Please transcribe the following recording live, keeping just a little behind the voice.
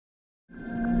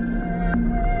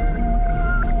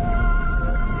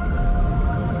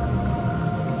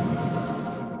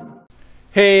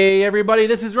Hey everybody,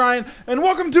 this is Ryan, and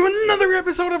welcome to another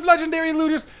episode of Legendary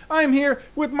Looters. I'm here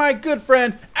with my good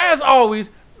friend, as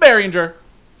always, Behringer.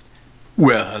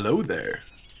 Well, hello there.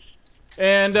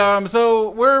 And so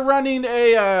we're running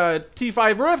a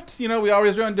T5 Rift. You know, we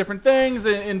always run different things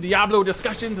in Diablo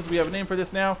discussions, as we have a name for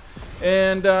this now.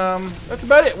 And that's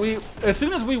about it. As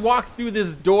soon as we walked through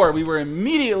this door, we were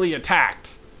immediately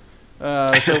attacked.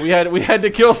 So we had to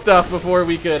kill stuff before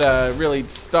we could really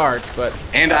start.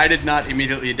 And I did not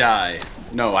immediately die.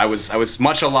 No, I was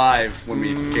much alive when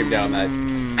we came down that.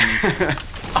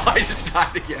 Oh, I just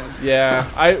died again.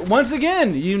 Yeah. Once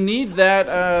again, you need that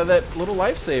that little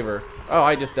lifesaver. Oh,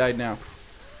 I just died now.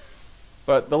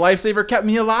 But the lifesaver kept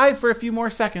me alive for a few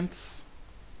more seconds.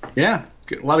 Yeah,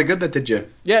 a lot of good that did you.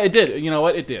 Yeah, it did. You know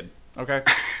what? It did. Okay.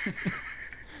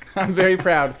 I'm very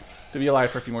proud to be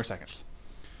alive for a few more seconds.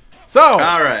 So,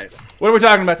 all right. What are we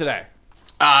talking about today?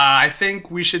 I think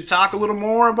we should talk a little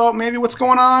more about maybe what's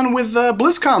going on with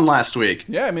BlizzCon last week.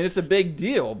 Yeah, I mean, it's a big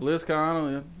deal.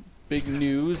 BlizzCon, big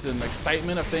news and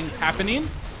excitement of things happening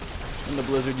in the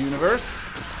Blizzard universe.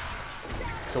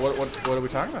 So what are we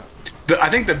talking about? I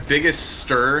think the biggest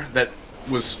stir that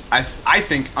was, I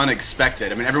think,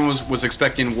 unexpected. I mean, everyone was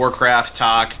expecting Warcraft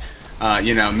talk,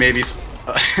 you know, maybe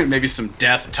some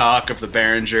death talk of the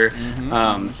Behringer.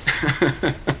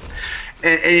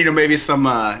 And you know, maybe some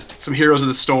Heroes of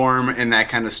the Storm and that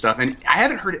kind of stuff. And I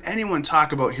haven't heard anyone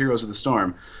talk about Heroes of the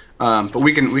Storm, but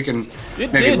we can.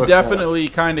 It did definitely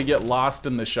kind of get lost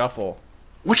in the shuffle,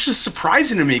 which is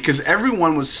surprising to me because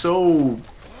everyone was so,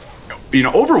 you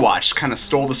know, Overwatch kind of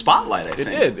stole the spotlight. I think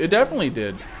it did. It definitely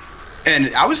did.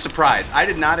 And I was surprised. I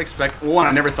did not expect. One,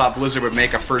 I never thought Blizzard would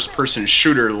make a first-person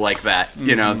shooter like that.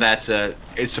 You know, that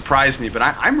it surprised me. But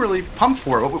I'm really pumped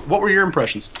for it. What were your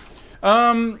impressions?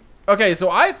 Okay, so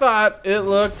I thought it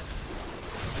looked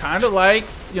kind of like,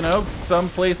 you know, some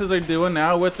places are doing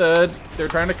now with they're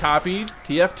trying to copy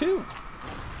TF2.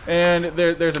 And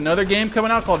there's another game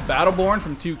coming out called Battleborn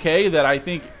from 2K that I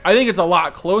think it's a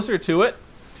lot closer to it.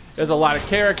 There's a lot of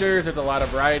characters, there's a lot of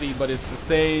variety, but it's the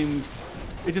same.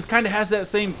 It just kind of has that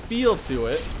same feel to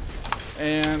it.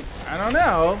 And I don't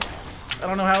know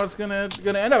how it's gonna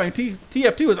end up. I mean,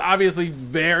 TF2 is obviously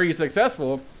very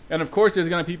successful, and of course there's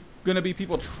gonna be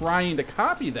people trying to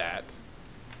copy that.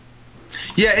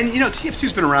 Yeah, and you know,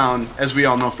 TF2's been around, as we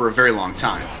all know, for a very long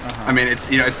time. I mean,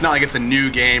 it's not like it's a new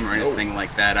game or anything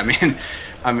like that. I mean,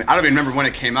 I don't even remember when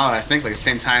it came out. I think like the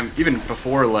same time, even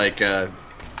before like the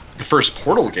first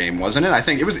Portal game, wasn't it? I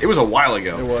think it was a while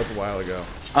ago. It was a while ago.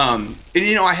 And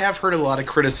you know, I have heard a lot of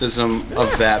criticism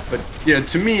of that, but you know,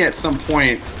 to me, at some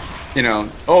point, you know,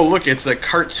 oh look, it's a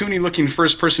cartoony-looking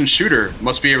first-person shooter.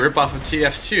 Must be a ripoff of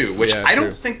TF2, which I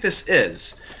don't think this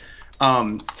is.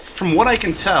 From what I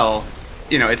can tell,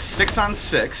 you know, it's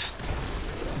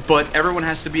 6-on-6, but everyone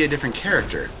has to be a different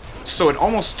character. So it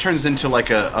almost turns into like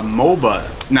a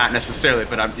MOBA, not necessarily,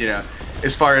 but you know,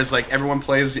 as far as like everyone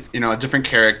plays, you know, a different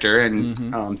character, and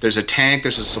there's a tank,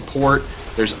 there's a support,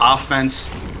 there's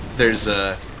offense, there's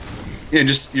a, you know,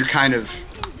 just you're kind of.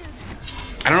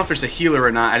 I don't know if there's a healer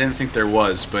or not. I didn't think there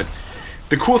was, but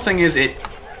the cool thing is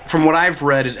from what I've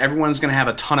read, is everyone's going to have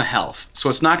a ton of health. So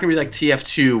it's not going to be like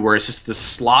TF2 where it's just this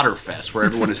slaughter fest where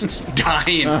everyone is just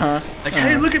dying. Like,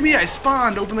 hey, look at me, I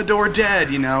spawned, open the door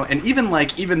dead, you know? And even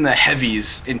the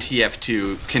heavies in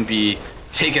TF2 can be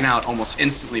taken out almost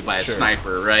instantly by a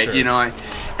sniper, right? You know,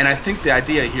 and I think the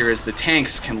idea here is the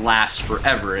tanks can last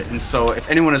forever. And so if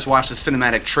anyone has watched the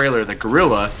cinematic trailer, the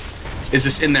gorilla is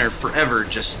just in there forever,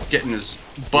 just getting his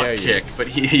butt kicked, but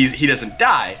he doesn't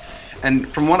die. And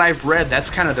from what I've read, that's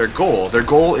kind of their goal. Their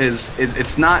goal is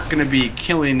it's not going to be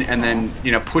killing and then,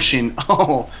 you know, pushing.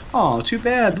 Oh, too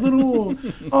bad, little.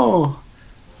 Oh,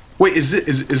 wait, is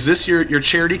this your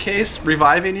charity case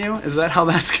reviving you? Is that how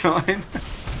that's going?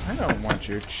 I don't want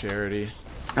your charity.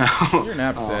 You're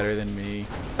not better than me.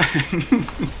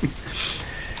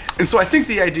 And so I think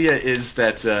the idea is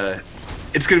that.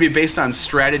 It's going to be based on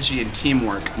strategy and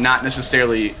teamwork, not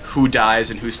necessarily who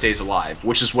dies and who stays alive,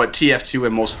 which is what TF2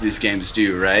 and most of these games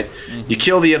do, right? You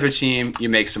kill the other team, you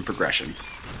make some progression.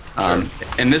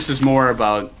 And this is more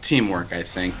about teamwork, I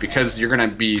think, because you're going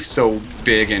to be so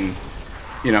big and,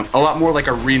 you know, a lot more like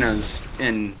arenas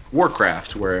in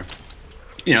Warcraft where,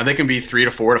 you know, they can be 3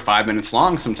 to 4 to 5 minutes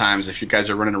long sometimes if you guys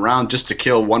are running around just to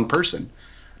kill one person.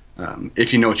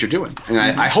 If you know what you're doing, and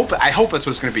I hope that's what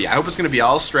it's going to be. I hope it's going to be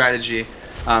all strategy,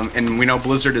 and we know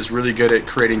Blizzard is really good at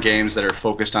creating games that are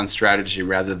focused on strategy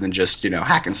rather than just, you know,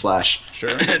 hack and slash.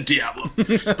 Sure. Diablo,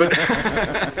 but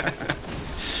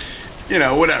you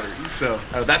know, whatever. So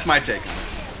that's my take on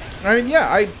it. I mean,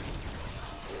 yeah,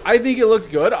 I think it looks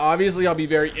good. Obviously, I'll be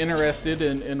very interested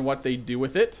in what they do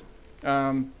with it.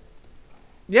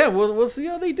 Yeah, we'll see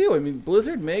how they do. I mean,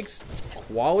 Blizzard makes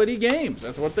quality games.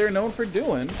 That's what they're known for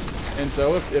doing. And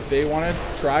so if they want to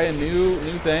try a new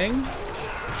thing,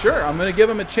 sure, I'm going to give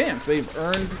them a chance. They've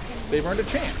earned a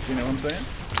chance. You know what I'm saying?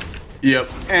 Yep.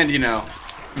 And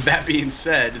that being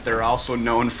said, they're also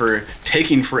known for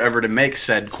taking forever to make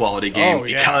said quality game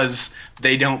because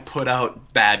they don't put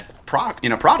out bad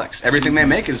products. Everything they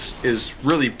make is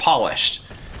really polished.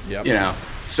 Yep.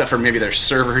 Except for maybe their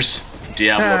servers,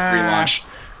 Diablo 3 launch.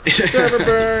 Server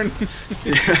burn.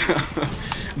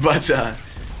 But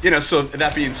so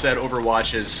that being said,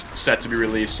 Overwatch is set to be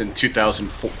released in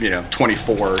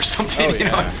 2024 or something. Oh,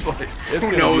 yeah. It's like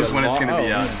who knows when it's going to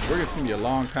be out. Man, it's going to be a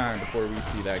long time before we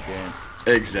see that game.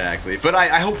 Exactly, but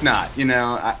I hope not.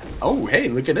 Oh, hey,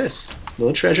 look at this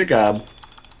little treasure gob.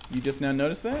 You just now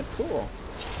noticed that? Cool.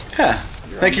 Yeah.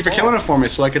 Thank you for killing it for me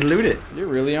so I could loot it. You're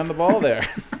really on the ball there.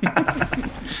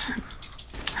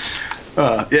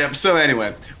 Yeah, so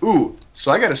anyway.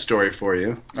 So I got a story for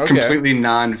you. Okay. Completely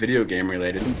non-video game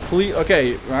related.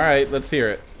 Okay, alright, let's hear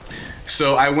it.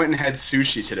 So I went and had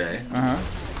sushi today. Uh-huh.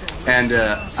 And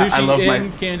sushi I love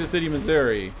in Kansas City,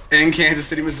 Missouri. In Kansas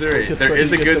City, Missouri. There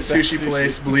is a good sushi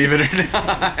place, believe it or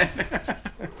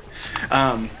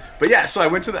not. But yeah, so I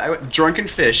went to Drunken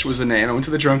Fish was the name. I went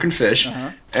to the Drunken Fish,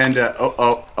 and and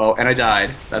I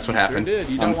died. That's what happened. Sure did.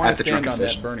 You don't want to stand on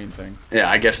that burning thing. Yeah,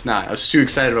 I guess not. I was too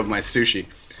excited about my sushi.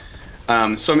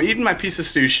 So I'm eating my piece of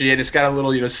sushi, and it's got a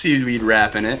little seaweed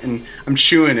wrap in it, and I'm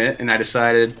chewing it, and I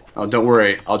decided, oh, don't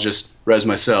worry, I'll just res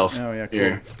myself. Oh yeah, cool.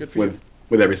 Here Good for you.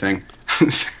 With everything.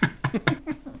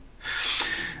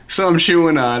 So I'm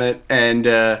chewing on it, and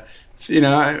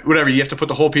whatever, you have to put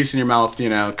the whole piece in your mouth,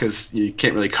 because you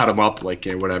can't really cut them up,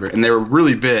 whatever. And they were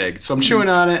really big. So I'm chewing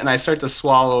on it, and I start to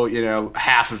swallow,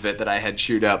 half of it that I had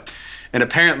chewed up. And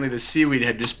apparently the seaweed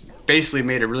had just basically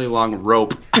made a really long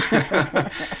rope.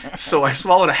 So I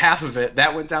swallowed a half of it.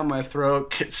 That went down my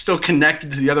throat, still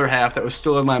connected to the other half that was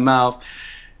still in my mouth.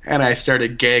 And I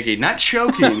started gagging, not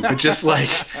choking, but just I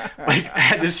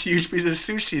had this huge piece of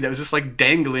sushi that was just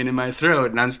dangling in my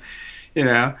throat. And I was,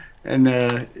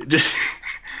 and just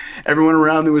everyone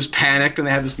around me was panicked, and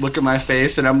they had this look at my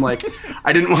face, and I'm like,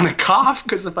 I didn't want to cough,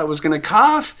 because if I was gonna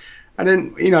cough, I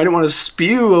didn't want to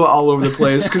spew all over the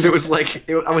place, because it was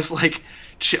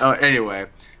anyway.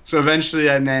 So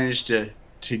eventually, I managed to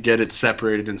get it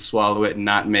separated and swallow it, and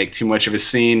not make too much of a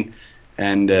scene,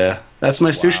 and that's my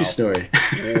sushi story.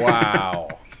 Wow.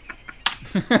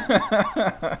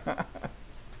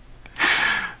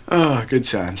 Oh, good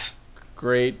times.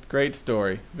 Great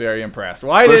story. Very impressed.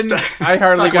 Well, I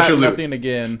hardly got nothing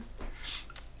again.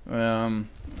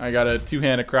 I got a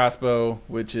two-handed crossbow,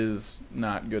 which is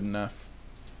not good enough.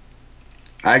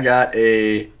 I got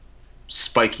a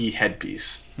spiky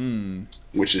headpiece,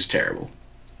 which is terrible.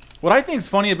 What I think is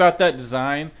funny about that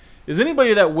design is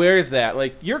anybody that wears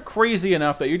that, you're crazy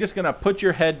enough that you're just going to put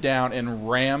your head down and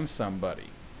ram somebody.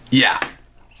 Yeah.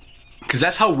 Because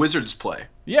that's how wizards play.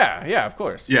 Yeah, of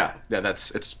course. Yeah,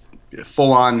 it's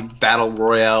full-on battle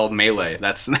royale melee.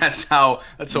 That's how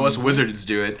us wizards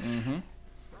do it. Mm-hmm.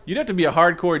 You'd have to be a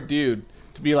hardcore dude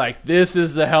to be like, this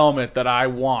is the helmet that I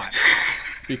want,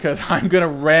 because I'm gonna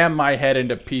ram my head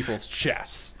into people's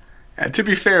chests. To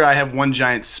be fair, I have one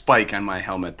giant spike on my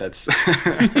helmet. That's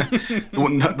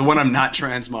the one I'm not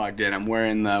transmogged in. I'm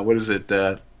wearing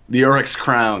the Oryx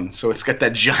crown, so it's got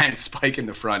that giant spike in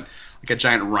the front. Like a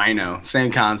giant rhino.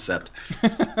 Same concept.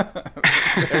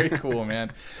 Very cool,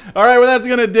 man. All right, well, that's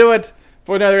going to do it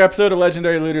for another episode of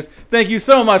Legendary Looters. Thank you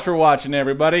so much for watching,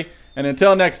 everybody. And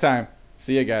until next time,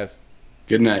 see you guys.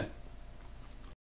 Good night.